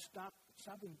quiet by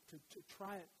stopping to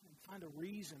try it and find a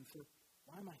reason for,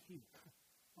 why am I here?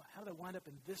 How did I wind up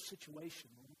in this situation?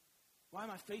 Why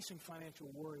am I facing financial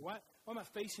worry? Why am I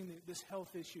facing this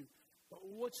health issue?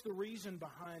 What's the reason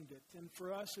behind it? And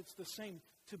for us, it's the same,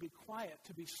 to be quiet,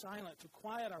 to be silent, to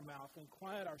quiet our mouth and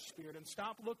quiet our spirit and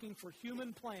stop looking for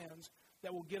human plans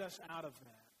that will get us out of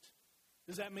that.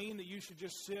 Does that mean that you should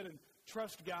just sit and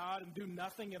trust God and do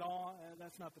nothing at all?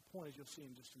 That's not the point, as you'll see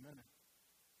in just a minute.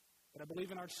 But I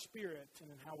believe in our spirit and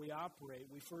in how we operate,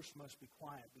 we first must be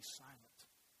quiet, be silent.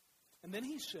 And then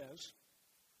he says,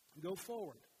 go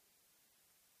forward.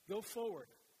 Go forward.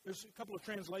 There's a couple of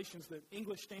translations, the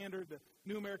English Standard, the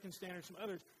New American Standard, some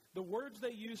others. The words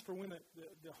they use for when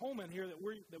the Holman here that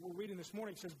we're reading this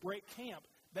morning says break camp,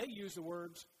 they use the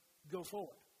words go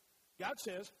forward. God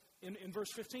says in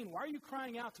verse 15, why are you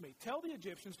crying out to me? Tell the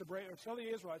Egyptians to break, or tell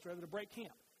the Israelites rather to break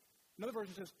camp. Another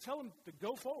version says, tell them to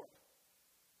go forward.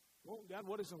 Well, God,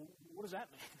 what does that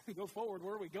mean? Go forward,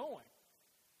 where are we going?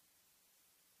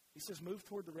 He says, move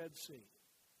toward the Red Sea.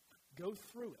 Go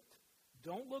through it.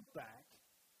 Don't look back.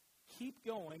 Keep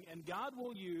going, and God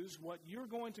will use what you're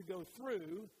going to go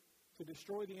through to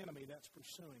destroy the enemy that's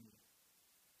pursuing you.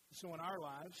 So in our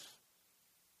lives,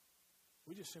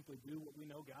 we just simply do what we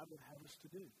know God would have us to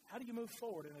do. How do you move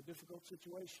forward in a difficult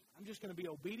situation? I'm just going to be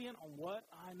obedient on what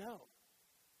I know.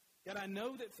 God, I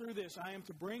know that through this I am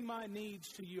to bring my needs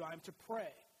to you. I am to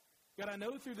pray. God, I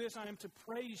know through this I am to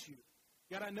praise you.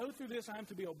 God, I know through this I am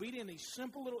to be obedient in these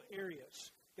simple little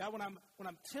areas. God, when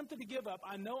I'm tempted to give up,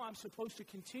 I know I'm supposed to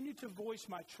continue to voice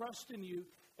my trust in you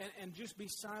and just be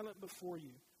silent before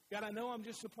you. God, I know I'm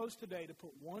just supposed today to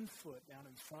put one foot down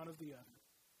in front of the other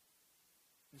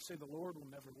and say the Lord will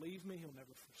never leave me. He'll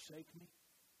never forsake me.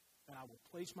 And I will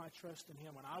place my trust in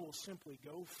him, and I will simply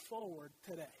go forward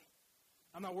today.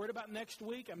 I'm not worried about next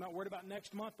week. I'm not worried about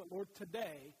next month. But, Lord,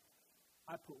 today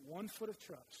I put one foot of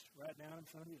trust right down in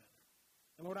front of the other.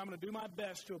 And, Lord, I'm going to do my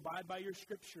best to abide by your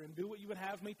scripture and do what you would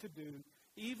have me to do,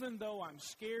 even though I'm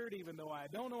scared, even though I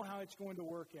don't know how it's going to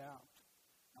work out.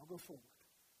 I'll go forward.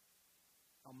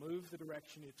 I'll move the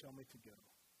direction you tell me to go.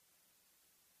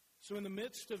 So in the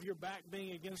midst of your back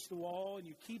being against the wall and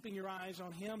you keeping your eyes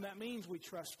on him, that means we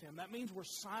trust him. That means we're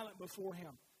silent before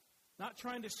him. Not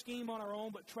trying to scheme on our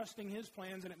own, but trusting his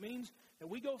plans. And it means that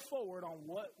we go forward on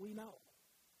what we know.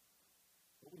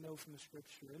 What we know from the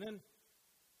scripture. And then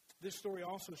this story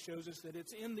also shows us that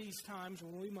it's in these times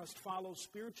when we must follow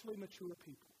spiritually mature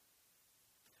people.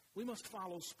 We must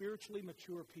follow spiritually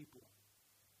mature people.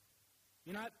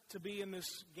 You're not to be in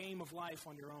this game of life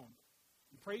on your own.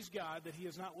 And praise God that he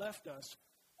has not left us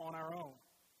on our own.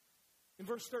 In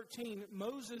verse 13,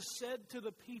 Moses said to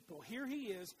the people, here he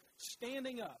is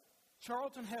standing up.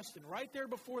 Charlton Heston, right there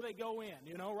before they go in,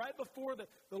 right before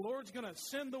the Lord's going to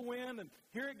send the wind, and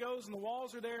here it goes, and the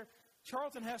walls are there.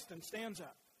 Charlton Heston stands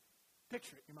up.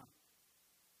 Picture it in your mind.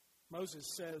 Moses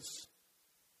says,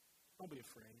 don't be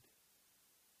afraid.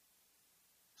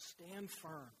 Stand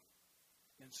firm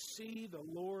and see the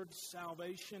Lord's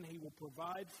salvation he will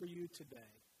provide for you today.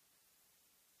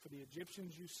 For the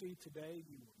Egyptians you see today,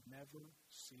 you will never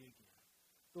see again.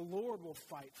 The Lord will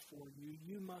fight for you.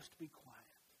 You must be quiet.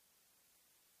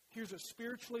 Here's a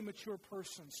spiritually mature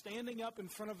person standing up in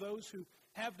front of those who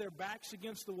have their backs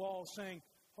against the wall saying,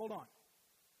 hold on.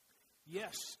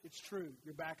 Yes, it's true,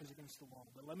 your back is against the wall.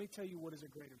 But let me tell you what is a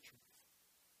greater truth.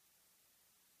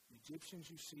 The Egyptians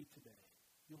you see today,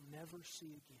 you'll never see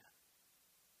again.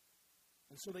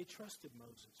 And so they trusted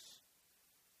Moses.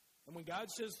 And when God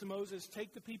says to Moses,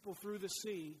 take the people through the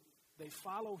sea, they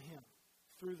follow him.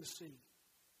 through the sea.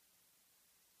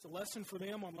 It's a lesson for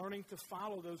them on learning to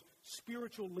follow those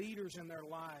spiritual leaders in their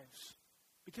lives.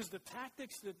 Because the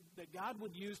tactics that God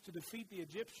would use to defeat the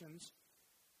Egyptians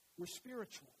were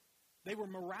spiritual. They were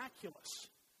miraculous.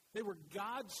 They were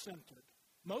God-centered.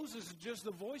 Moses is just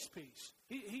the voice piece.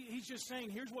 He's just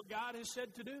saying, here's what God has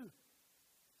said to do.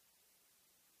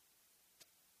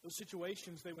 Those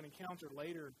situations they would encounter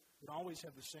later would always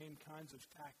have the same kinds of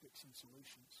tactics and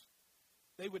solutions.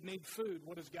 They would need food.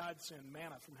 What does God send?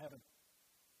 Manna from heaven.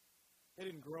 They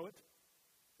didn't grow it.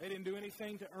 They didn't do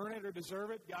anything to earn it or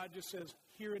deserve it. God just says,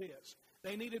 here it is.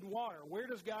 They needed water. Where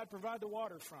does God provide the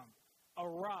water from? A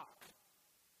rock.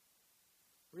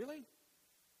 Really?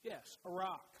 Yes, a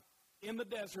rock. In the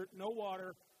desert, no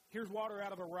water. Here's water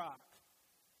out of a rock.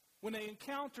 When they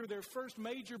encounter their first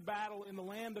major battle in the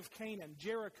land of Canaan,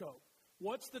 Jericho,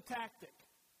 what's the tactic?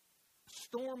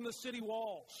 Storm the city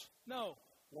walls. No,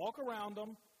 walk around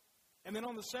them, and then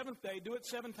on the seventh day, do it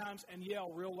 7 times and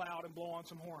yell real loud and blow on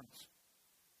some horns.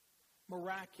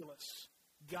 Miraculous,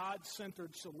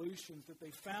 God-centered solutions that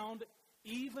they found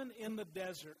even in the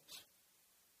desert.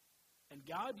 And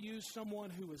God used someone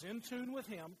who was in tune with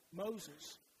Him,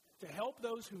 Moses, to help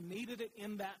those who needed it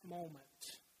in that moment.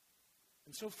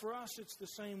 And so for us, it's the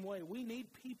same way. We need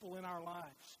people in our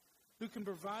lives who can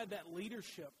provide that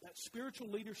leadership, that spiritual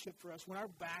leadership for us when our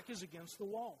back is against the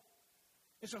wall.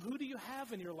 And so who do you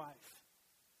have in your life?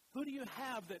 Who do you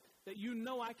have that you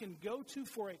know I can go to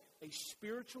for a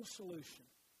spiritual solution?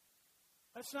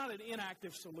 That's not an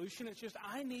inactive solution. It's just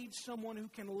I need someone who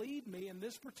can lead me in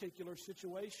this particular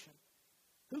situation,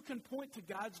 who can point to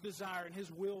God's desire and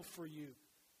His will for you.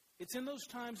 It's in those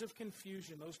times of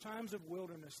confusion, those times of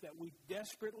wilderness, that we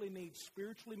desperately need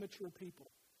spiritually mature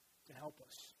people to help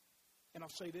us. And I'll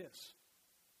say this,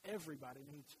 everybody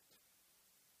needs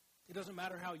it. It doesn't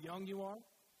matter how young you are.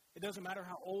 It doesn't matter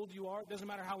how old you are. It doesn't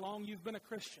matter how long you've been a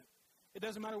Christian. It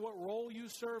doesn't matter what role you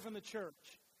serve in the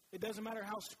church. It doesn't matter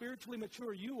how spiritually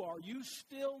mature you are. You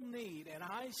still need, and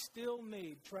I still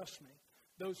need, trust me,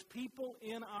 those people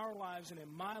in our lives and in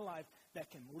my life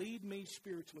that can lead me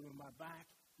spiritually when my back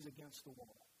is against the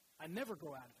wall. I never go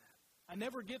out of that. I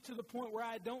never get to the point where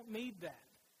I don't need that.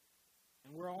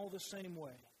 And we're all the same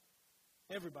way.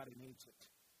 Everybody needs it.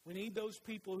 We need those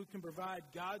people who can provide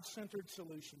God-centered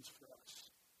solutions for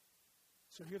us.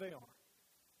 So here they are.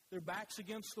 Their backs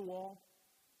against the wall.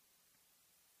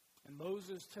 And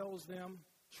Moses tells them,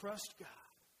 trust God.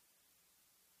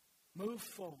 Move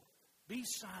forward. Be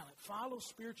silent. Follow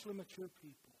spiritually mature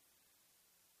people.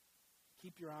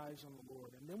 Keep your eyes on the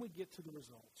Lord. And then we get to the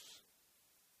results.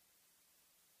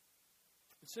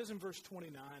 It says in verse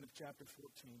 29 of chapter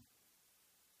 14,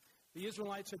 the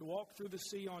Israelites had walked through the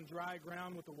sea on dry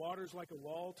ground with the waters like a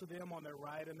wall to them on their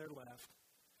right and their left.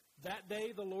 That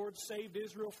day the Lord saved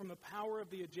Israel from the power of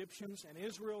the Egyptians, and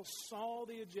Israel saw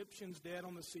the Egyptians dead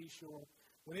on the seashore.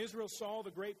 When Israel saw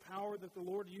the great power that the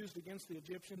Lord used against the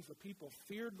Egyptians, the people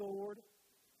feared the Lord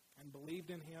and believed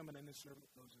in Him and in His servant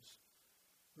Moses.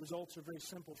 The results are very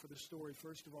simple for this story.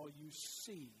 First of all, you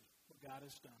see what God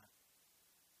has done.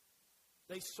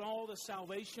 They saw the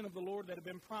salvation of the Lord that had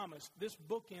been promised. This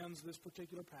bookends this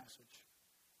particular passage.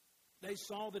 They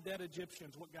saw the dead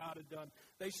Egyptians, what God had done.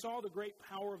 They saw the great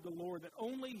power of the Lord, that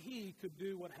only He could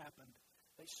do what happened.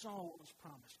 They saw what was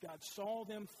promised. God saw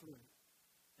them through,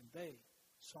 and they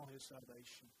saw His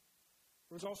salvation.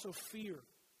 There was also fear.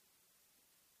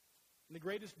 In the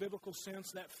greatest biblical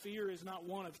sense, that fear is not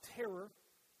one of terror,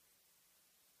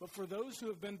 but for those who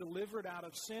have been delivered out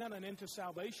of sin and into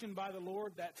salvation by the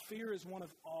Lord, that fear is one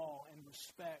of awe and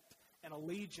respect and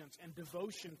allegiance and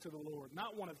devotion to the Lord,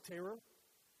 not one of terror.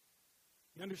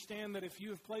 You understand that if you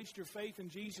have placed your faith in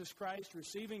Jesus Christ,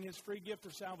 receiving His free gift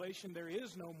of salvation, there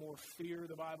is no more fear,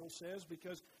 the Bible says,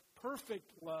 because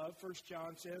perfect love, 1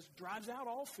 John says, drives out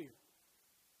all fear.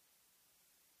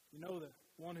 You know the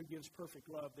one who gives perfect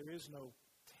love, there is no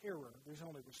terror. There's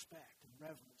only respect and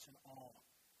reverence and awe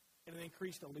and an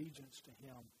increased allegiance to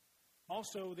Him.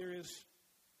 Also, there is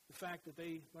the fact that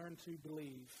they learned to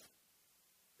believe.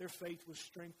 Their faith was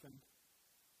strengthened.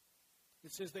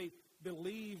 It says they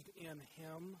believed in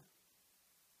Him.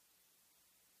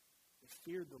 They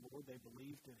feared the Lord. They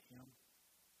believed in Him.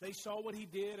 They saw what He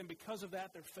did, and because of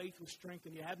that, their faith was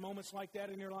strengthened. You had moments like that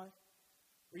in your life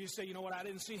where you say, you know what, I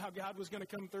didn't see how God was going to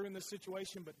come through in this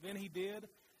situation, but then He did.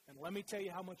 And let me tell you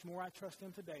how much more I trust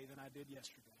Him today than I did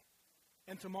yesterday.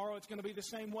 And tomorrow it's going to be the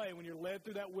same way. When you're led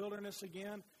through that wilderness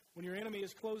again, when your enemy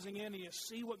is closing in and you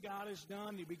see what God has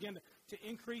done, you begin to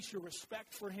increase your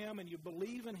respect for Him and you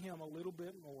believe in Him a little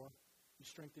bit more. You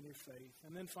strengthen your faith.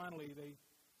 And then finally, they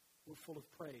were full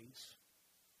of praise.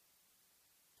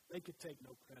 They could take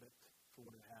no credit. for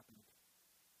what had happened.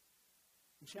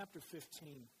 In chapter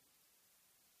 15,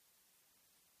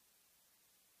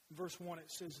 verse 1, it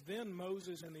says, "Then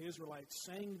Moses and the Israelites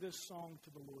sang this song to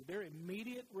the Lord." Their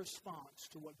immediate response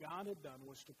to what God had done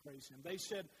was to praise Him. They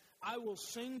said, "I will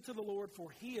sing to the Lord,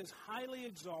 for He is highly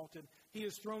exalted. He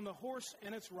has thrown the horse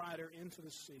and its rider into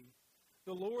the sea.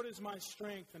 The Lord is my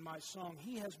strength and my song.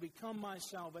 He has become my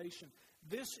salvation.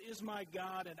 This is my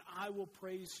God, and I will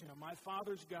praise Him, my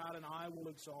Father's God, and I will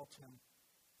exalt Him.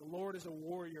 The Lord is a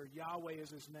warrior. Yahweh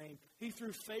is His name. He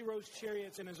threw Pharaoh's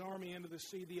chariots and his army into the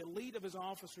sea. The elite of his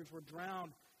officers were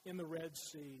drowned in the Red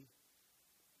Sea."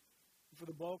 And for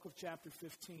the bulk of chapter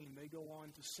 15, they go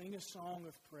on to sing a song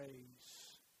of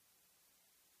praise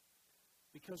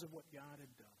because of what God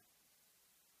had done.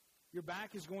 Your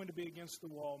back is going to be against the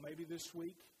wall, maybe this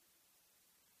week,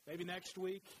 maybe next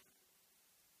week,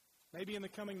 maybe in the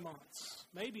coming months,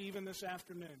 maybe even this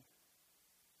afternoon.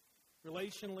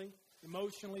 Relationally,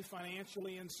 emotionally,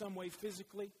 financially, in some way,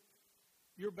 physically,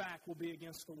 your back will be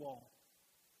against the wall.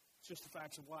 It's just the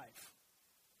facts of life.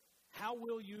 How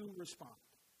will you respond?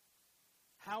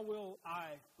 How will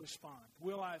I respond?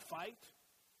 Will I fight?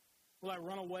 Will I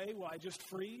run away? Will I just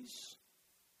freeze?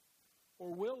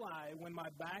 Or will I, when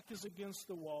my back is against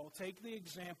the wall, take the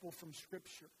example from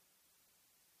Scripture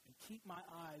and keep my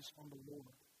eyes on the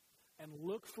Lord and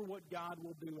look for what God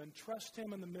will do and trust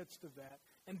Him in the midst of that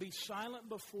and be silent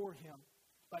before Him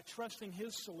by trusting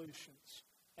His solutions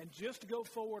and just go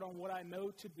forward on what I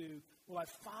know to do? Will I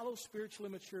follow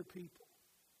spiritually mature people?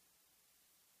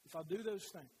 If I do those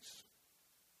things,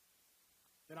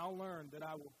 then I'll learn that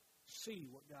I will see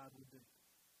what God will do.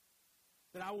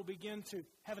 That I will begin to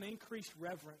have an increased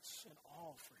reverence and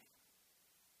awe for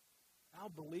Him. I'll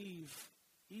believe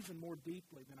even more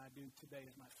deeply than I do today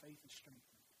as my faith is strengthened.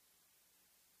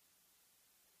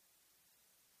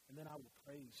 And then I will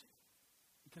praise Him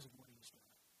because of what He has done.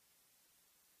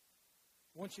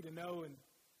 I want you to know, and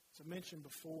as I mentioned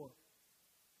before,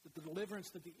 that the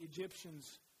deliverance that the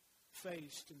Egyptians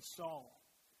faced and saw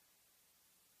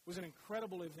was an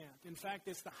incredible event. In fact,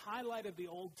 it's the highlight of the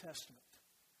Old Testament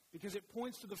because it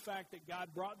points to the fact that God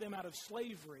brought them out of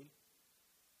slavery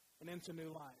and into new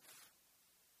life.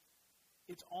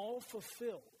 It's all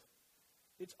fulfilled.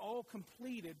 It's all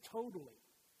completed totally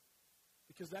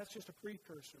because that's just a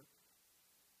precursor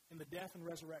in the death and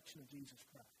resurrection of Jesus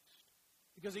Christ.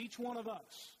 Because each one of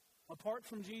us, apart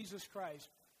from Jesus Christ,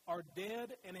 are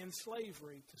dead and in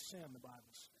slavery to sin, the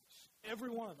Bible says. Every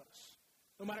one of us.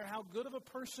 No matter how good of a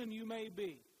person you may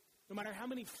be, no matter how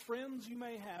many friends you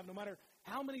may have, no matter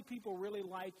how many people really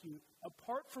like you,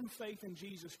 apart from faith in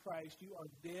Jesus Christ, you are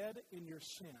dead in your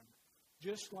sin,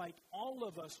 just like all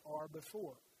of us are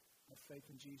before our faith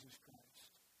in Jesus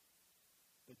Christ.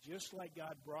 But just like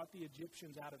God brought the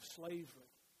Egyptians out of slavery,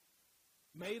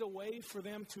 made a way for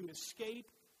them to escape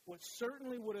what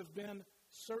certainly would have been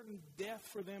certain death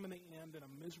for them in the end and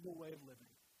a miserable way of living,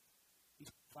 He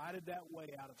provided that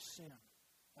way out of sin,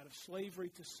 out of slavery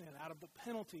to sin, out of the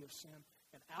penalty of sin,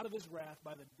 and out of His wrath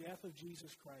by the death of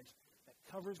Jesus Christ that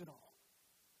covers it all.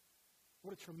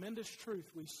 What a tremendous truth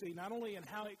we see, not only in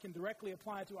how it can directly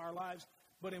apply to our lives,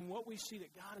 but in what we see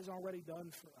that God has already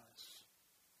done for us.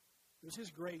 It was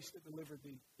His grace that delivered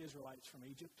the Israelites from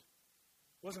Egypt.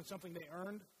 It wasn't something they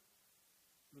earned.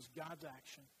 It was God's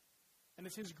action. And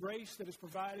it's His grace that has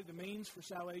provided the means for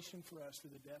salvation for us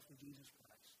through the death of Jesus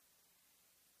Christ.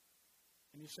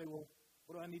 And you say, well,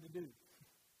 what do I need to do?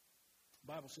 The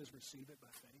Bible says receive it by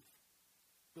faith.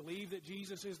 Believe that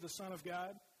Jesus is the Son of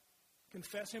God.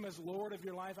 Confess Him as Lord of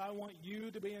your life. I want you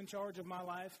to be in charge of my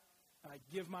life. I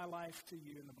give my life to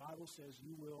you. And the Bible says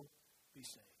you will be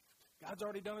saved. God's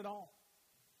already done it all.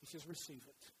 He says receive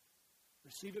it.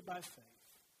 Receive it by faith.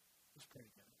 Let's pray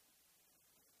together.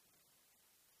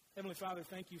 Heavenly Father,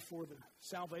 thank you for the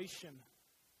salvation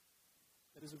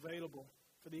that is available,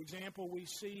 for the example we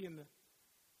see in the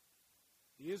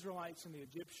Israelites and the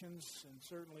Egyptians, and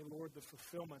certainly, Lord, the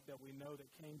fulfillment that we know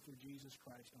that came through Jesus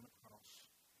Christ on the cross.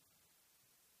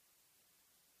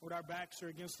 Lord, our backs are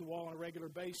against the wall on a regular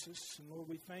basis, and Lord,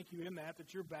 we thank you in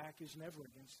that your back is never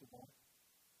against the wall.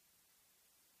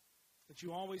 That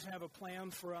you always have a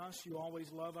plan for us, you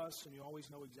always love us, and you always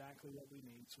know exactly what we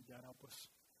need. So God, help us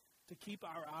to keep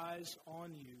our eyes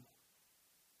on you.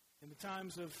 In the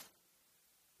times of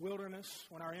wilderness,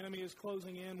 when our enemy is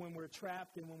closing in, when we're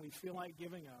trapped, and when we feel like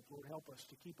giving up, Lord, help us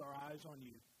to keep our eyes on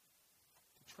you,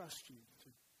 to trust you,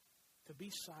 to be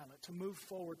silent, to move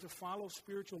forward, to follow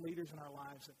spiritual leaders in our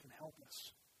lives that can help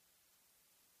us.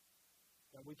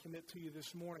 God, we commit to you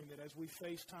this morning that as we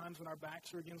face times when our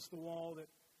backs are against the wall, that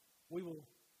we will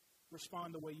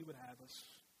respond the way you would have us.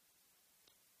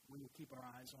 We will keep our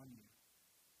eyes on you.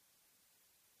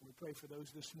 We pray for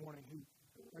those this morning who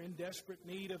are in desperate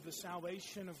need of the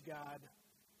salvation of God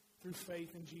through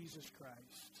faith in Jesus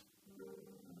Christ.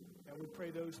 And we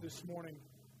pray those this morning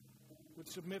would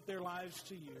submit their lives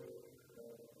to you,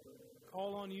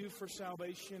 call on you for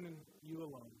salvation and you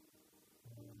alone.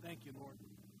 Thank you, Lord,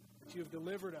 that you have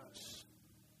delivered us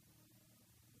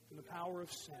from the power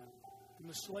of sin, from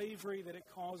the slavery that it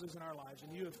causes in our lives,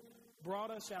 and you have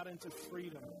brought us out into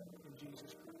freedom in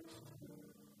Jesus Christ.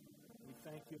 We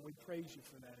thank you and we praise you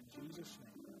for that in Jesus'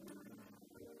 name.